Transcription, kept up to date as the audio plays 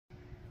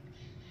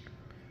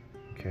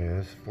Okay,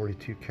 there's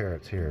 42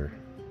 carats here,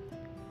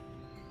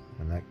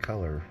 and that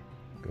color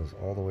goes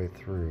all the way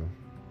through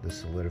the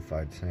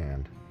solidified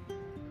sand.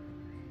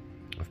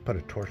 I've put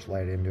a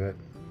torchlight into it,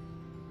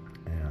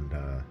 and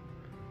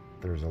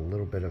there's a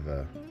little bit of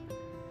a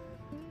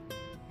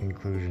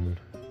inclusion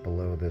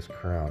below this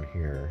crown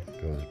here.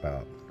 It goes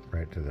about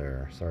right to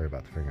there. Sorry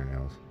about the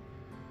fingernails.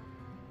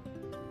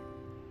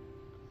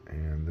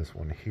 And this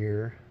one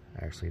here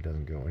actually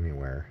doesn't go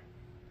anywhere.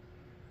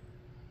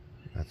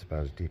 That's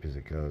about as deep as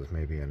it goes,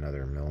 maybe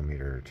another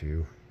millimeter or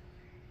two.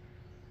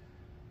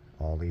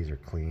 All these are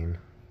clean.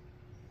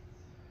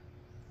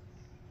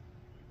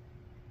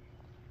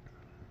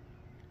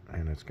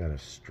 And it's got a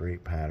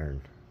straight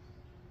pattern.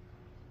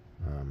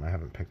 I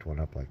haven't picked one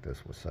up like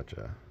this with such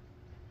a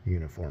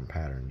uniform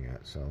pattern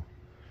yet, so.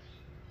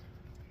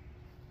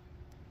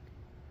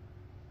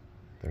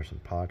 There's some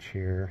potch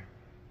here,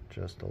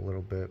 just a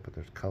little bit, but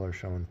there's color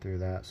showing through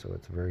that, so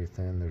it's very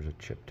thin. There's a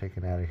chip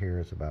taken out of here.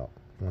 It's about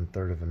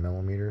 1/3 of a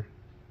millimeter,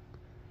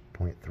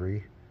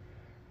 0.3,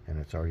 and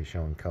it's already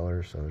showing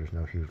color, so there's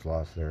no huge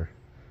loss there.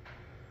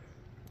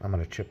 I'm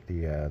gonna chip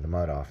the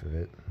mud off of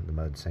it, the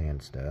mud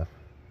sand stuff.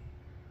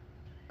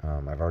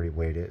 I've already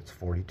weighed it. It's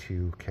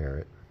 42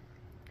 carat,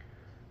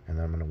 and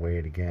then I'm gonna weigh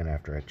it again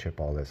after I chip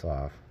all this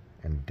off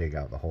and dig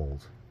out the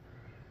holes.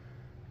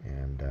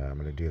 And I'm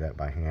gonna do that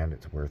by hand.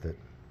 It's worth it.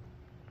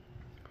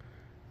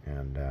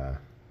 And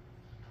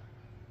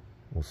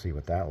we'll see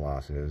what that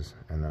loss is,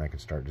 and then I can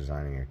start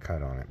designing a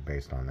cut on it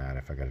based on that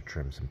if I got to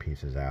trim some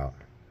pieces out.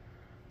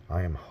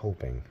 I am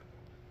hoping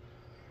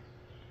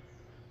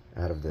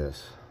out of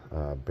this,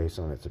 based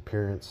on its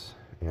appearance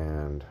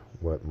and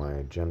what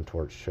my gem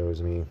torch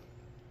shows me,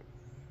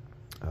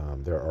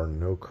 there are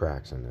no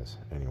cracks in this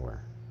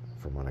anywhere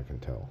from what I can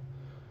tell.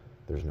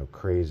 There's no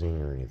crazing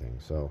or anything.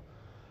 So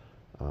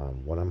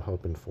what I'm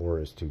hoping for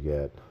is to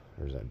get,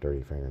 there's that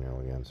dirty fingernail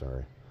again,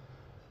 sorry.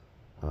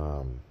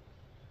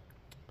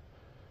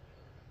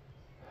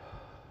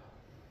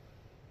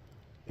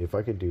 If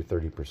I could do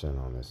 30%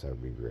 on this, that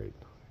would be great.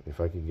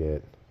 If I could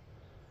get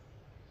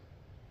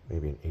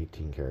maybe an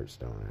 18 karat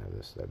stone out of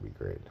this, that'd be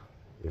great.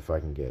 If I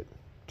can get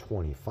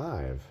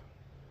 25,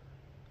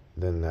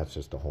 then that's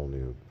just a whole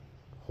new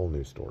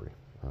story.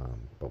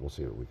 But we'll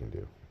see what we can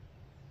do.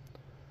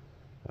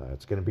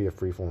 It's going to be a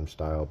freeform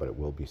style, but it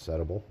will be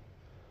settable.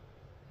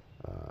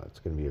 It's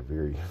going to be a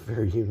very,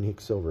 very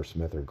unique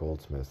silversmith or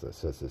goldsmith that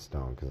sets this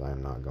stone, because I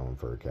am not going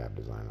for a cab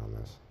design on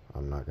this.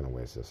 I'm not going to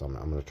waste this. I'm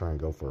going to try and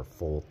go for a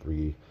full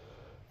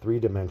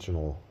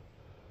three-dimensional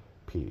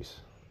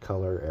piece.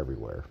 Color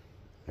everywhere.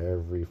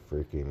 Every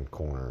freaking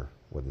corner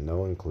with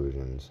no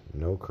inclusions,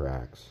 no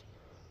cracks,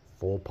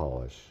 full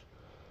polish.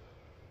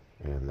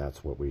 And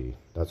that's what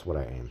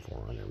I aim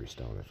for on every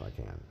stone if I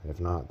can. If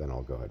not, then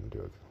I'll go ahead and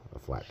do a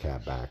flat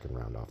cab back and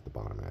round off the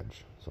bottom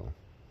edge. So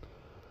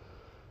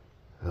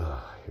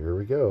here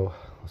we go.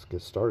 Let's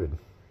get started.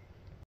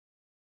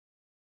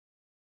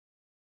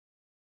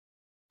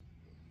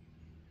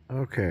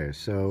 Okay,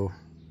 so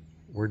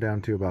we're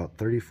down to about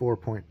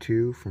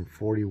 34.2 from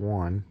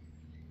 41,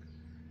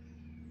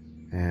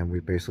 and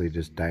we basically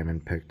just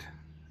diamond picked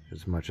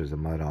as much of the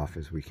mud off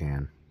as we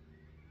can.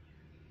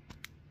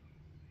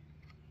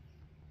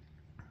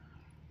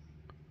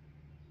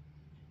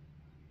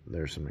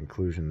 There's some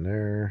inclusion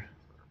there,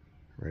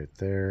 right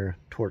there.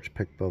 Torch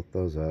picked both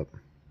those up.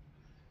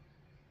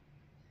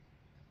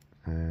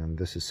 And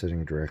this is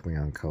sitting directly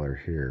on color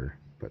here,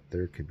 but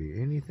there could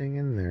be anything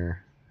in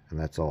there, and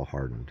that's all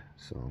hardened.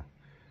 So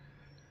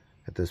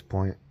at this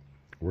point,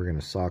 we're going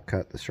to saw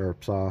cut the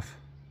sharps off.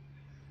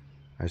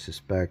 I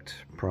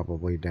suspect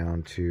probably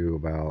down to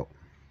about,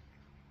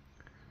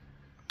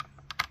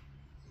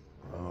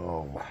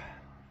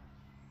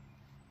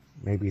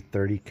 maybe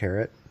 30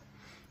 carat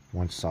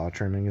once saw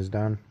trimming is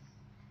done.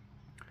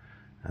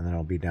 And then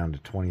I'll be down to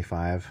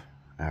 25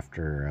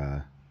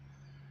 after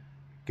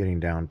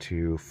getting down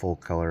to full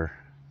color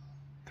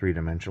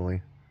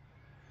three-dimensionally.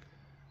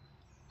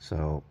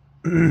 So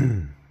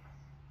looking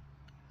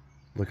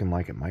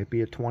like it might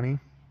be a 20,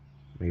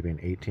 maybe an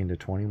 18 to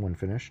 20 when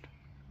finished.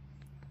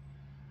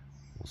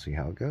 We'll see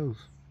how it goes.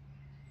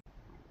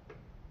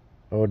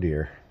 Oh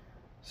dear.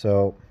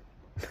 So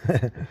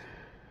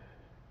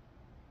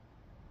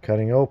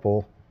cutting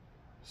opal,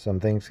 some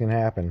things can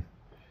happen.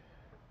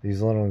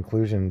 These little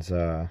inclusions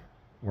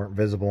weren't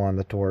visible on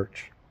the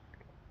torch.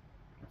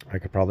 I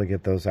could probably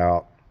get those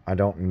out. I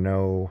don't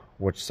know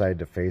which side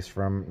to face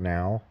from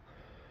now.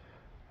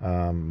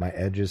 My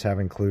edges have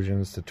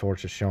inclusions. The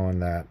torch is showing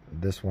that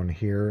this one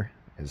here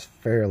is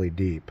fairly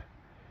deep,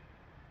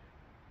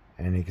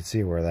 and you can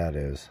see where that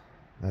is.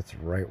 That's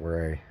right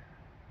where I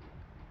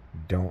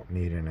don't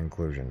need an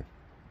inclusion.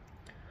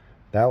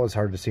 That was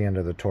hard to see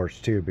under the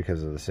torch too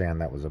because of the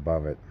sand that was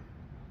above it.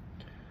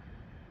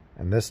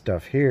 And this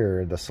stuff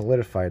here, the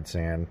solidified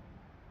sand,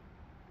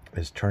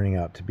 is turning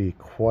out to be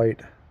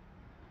quite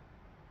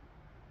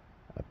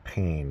a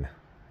pain.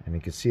 And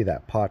you can see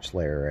that potch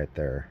layer right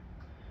there.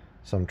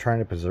 So I'm trying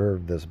to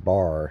preserve this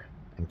bar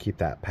and keep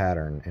that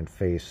pattern and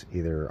face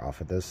either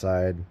off of this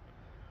side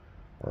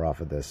or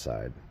off of this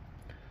side.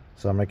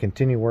 So I'm going to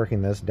continue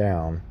working this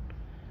down,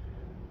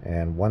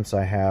 and once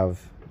I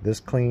have this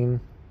clean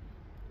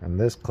and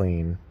this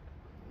clean,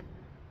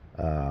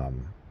 I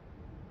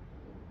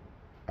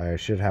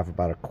should have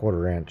about a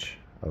 1/4 inch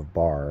of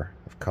bar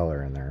of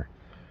color in there.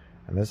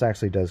 And this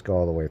actually does go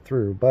all the way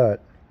through,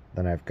 but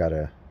then I've got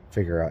to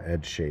figure out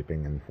edge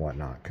shaping and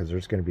whatnot, because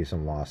there's going to be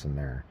some loss in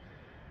there.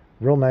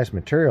 Real nice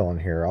material in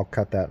here. I'll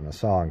cut that in the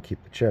saw and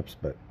keep the chips,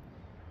 but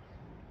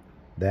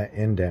that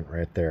indent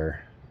right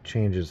there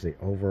changes the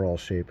overall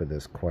shape of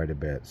this quite a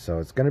bit. So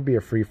it's going to be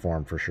a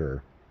freeform for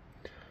sure.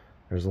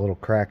 There's a little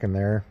crack in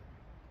there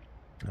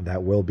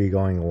that will be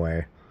going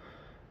away,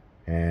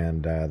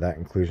 and that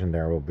inclusion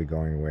there will be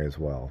going away as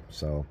well.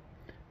 So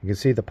you can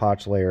see the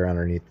potch layer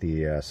underneath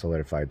the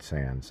solidified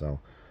sand. So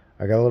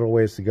I got a little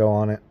ways to go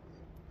on it.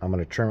 I'm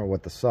going to trim it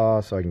with the saw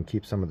so I can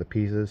keep some of the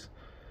pieces,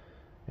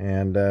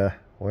 and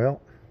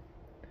well,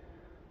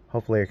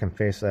 hopefully I can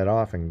face that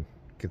off and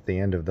get the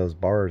end of those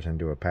bars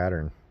into a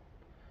pattern.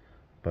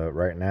 But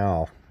right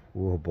now,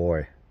 oh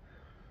boy,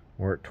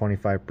 we're at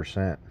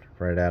 25%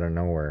 right out of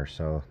nowhere,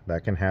 so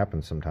that can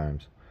happen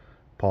sometimes.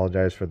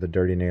 Apologize for the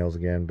dirty nails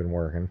again, been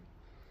working.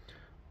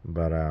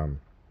 But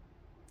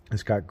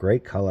it's got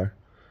great color.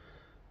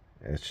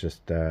 It's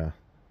just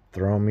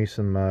throwing me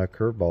some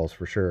curveballs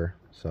for sure.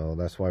 So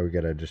that's why we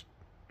gotta just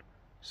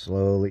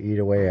slowly eat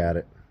away at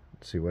it,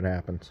 see what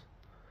happens.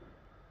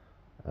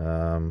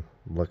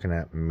 Looking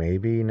at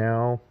maybe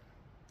now,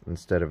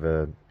 instead of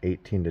a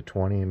 18 to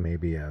 20,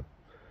 maybe a,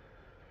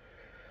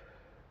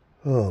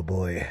 oh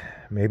boy,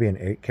 maybe an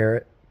 8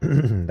 carat.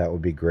 That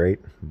would be great,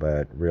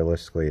 but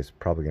realistically it's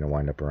probably going to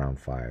wind up around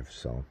 5.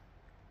 So,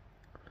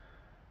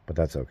 but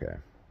that's okay.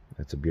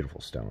 It's a beautiful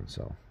stone,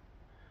 so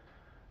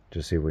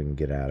just see what we can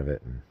get out of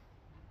it and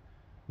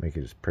make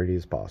it as pretty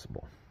as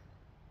possible.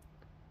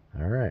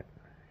 All right,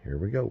 here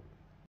we go.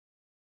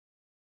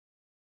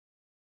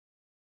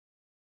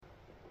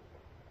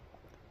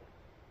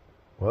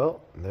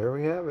 Well, there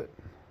we have it.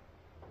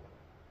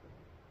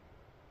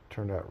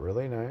 Turned out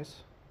really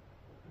nice.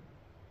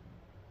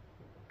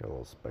 Got a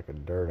little speck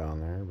of dirt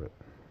on there, but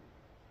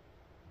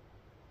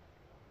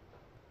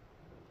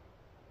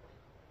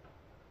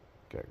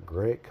got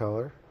great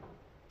color.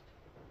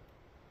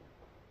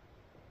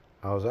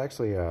 I was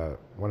actually,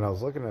 when I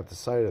was looking at the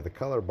side of the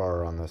color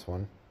bar on this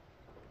one,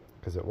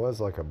 because it was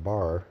like a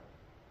bar,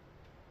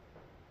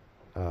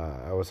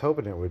 I was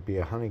hoping it would be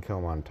a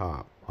honeycomb on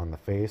top, on the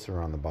face or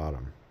on the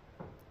bottom.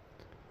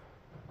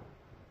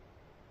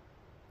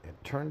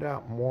 It turned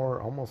out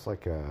more almost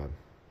like a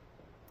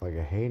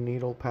hay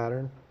needle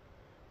pattern.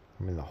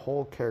 I mean, the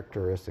whole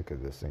characteristic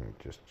of this thing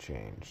just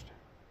changed.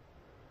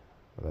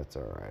 But that's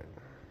all right.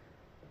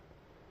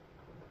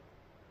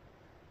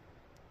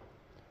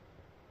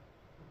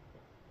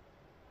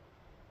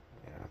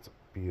 Yeah, it's a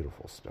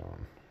beautiful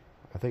stone.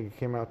 I think it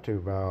came out to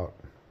about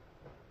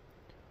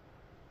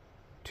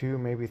 2,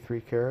 maybe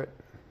 3 carat.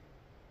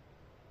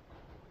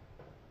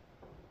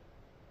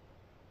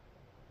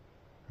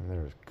 And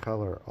there's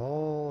color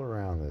all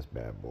around this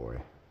bad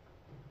boy.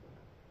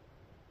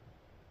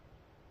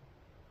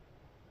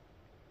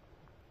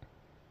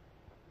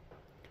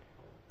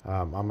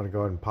 I'm going to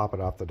go ahead and pop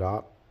it off the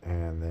dot,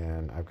 and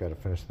then I've got to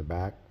finish the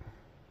back.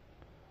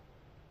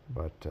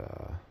 But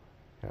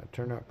yeah, it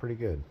turned out pretty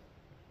good.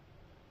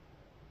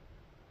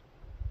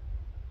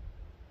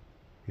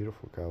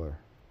 Beautiful color.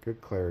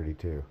 Good clarity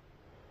too.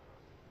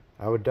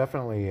 I would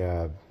definitely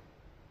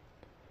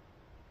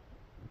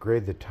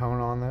grade the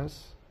tone on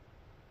this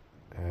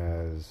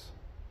as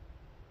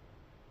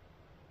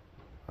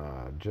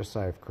just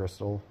side of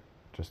crystal,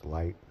 just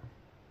light,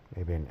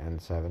 maybe an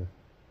N7.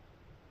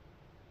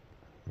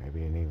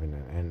 Maybe even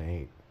an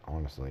N8,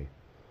 honestly.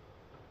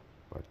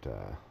 But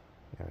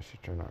yeah, she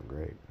turned out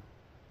great.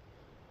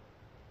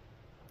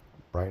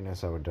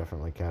 Brightness, I would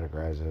definitely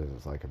categorize it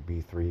as like a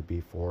B3,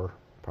 B4,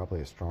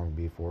 probably a strong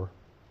B4.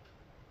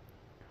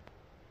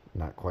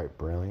 Not quite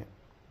brilliant.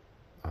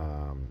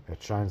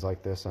 It shines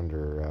like this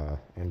under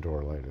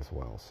indoor light as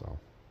well, so.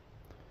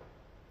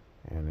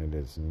 And it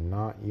is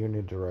not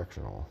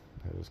unidirectional.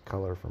 It is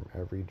color from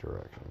every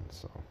direction,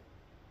 so.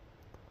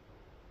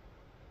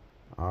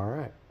 All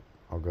right.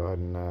 I'll go ahead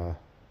and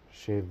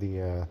shave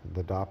the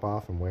dop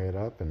off and weigh it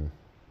up and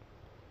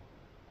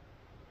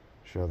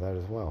show that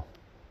as well.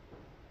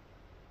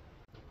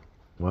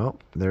 Well,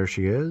 there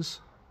she is.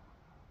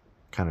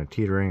 Kind of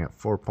teetering at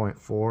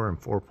 4.4 and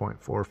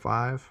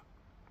 4.45.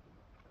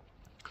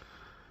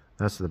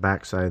 That's the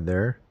back side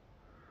there.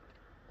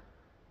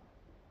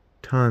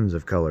 Tons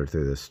of color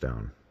through this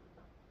stone.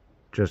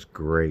 Just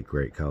great,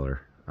 great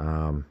color.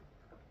 See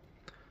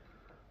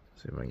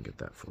if I can get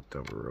that flipped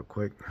over real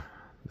quick.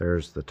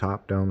 There's the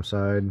top dome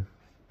side.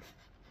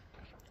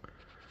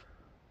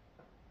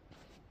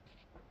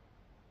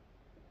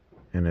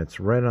 And it's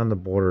right on the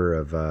border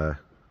of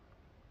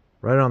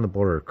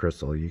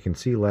crystal. You can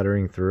see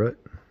lettering through it.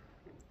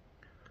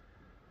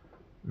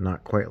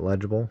 Not quite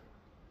legible.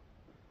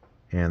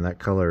 And that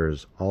color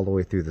is all the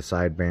way through the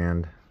side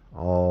band,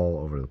 all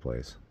over the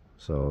place.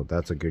 So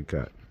that's a good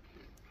cut.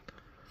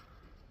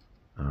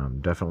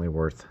 Definitely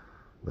worth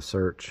the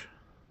search.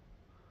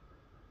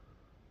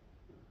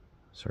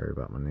 Sorry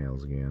about my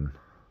nails again.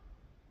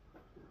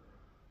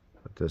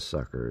 But this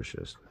sucker is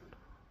just,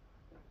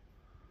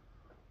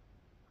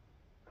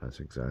 that's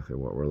exactly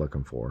what we're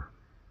looking for.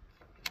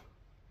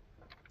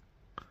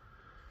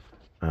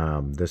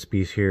 This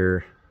piece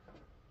here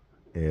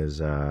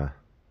is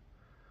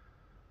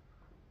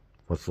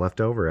what's left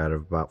over out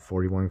of about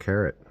 41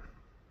 carat.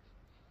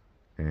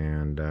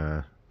 And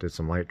did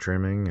some light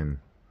trimming and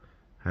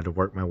had to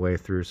work my way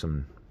through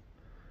some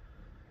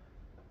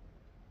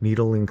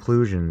needle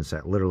inclusions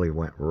that literally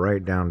went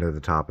right down to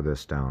the top of this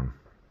stone.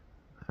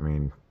 I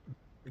mean,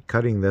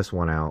 cutting this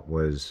one out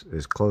was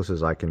as close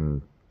as I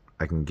can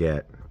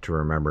get to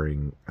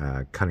remembering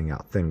cutting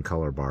out thin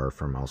color bar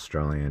from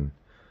Australian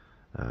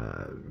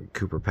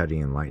Cooper Petty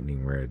and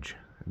Lightning Ridge.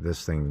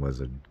 This thing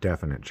was a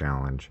definite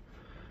challenge.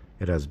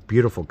 It has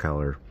beautiful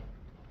color.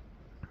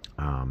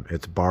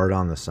 It's barred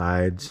on the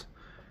sides.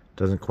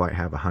 Doesn't quite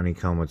have a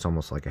honeycomb. It's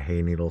almost like a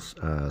hay needle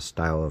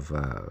style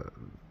of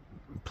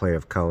play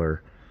of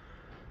color.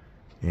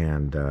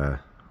 And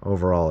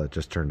overall, it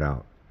just turned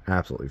out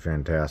absolutely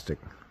fantastic.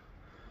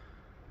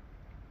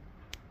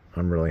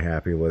 I'm really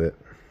happy with it.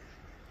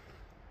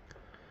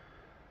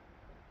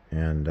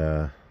 And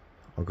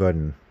I'll go ahead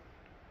and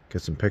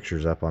get some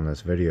pictures up on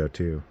this video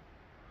too.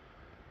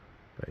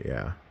 But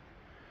yeah,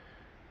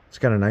 it's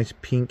got a nice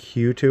pink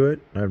hue to it.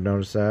 I've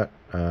noticed that.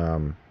 I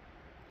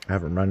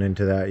haven't run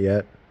into that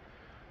yet.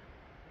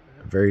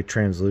 Very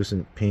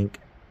translucent pink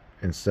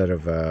instead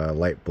of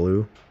light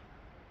blue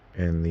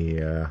in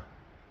the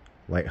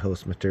light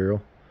host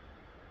material.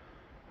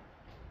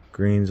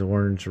 Greens,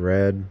 orange,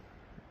 red,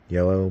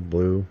 yellow,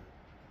 blue.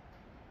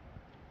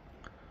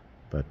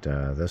 But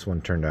this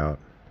one turned out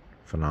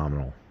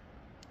phenomenal.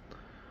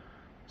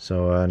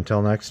 So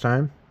until next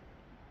time,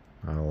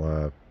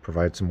 I'll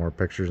provide some more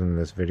pictures in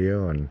this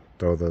video and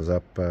throw those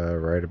up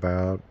right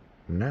about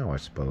now, I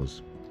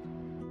suppose.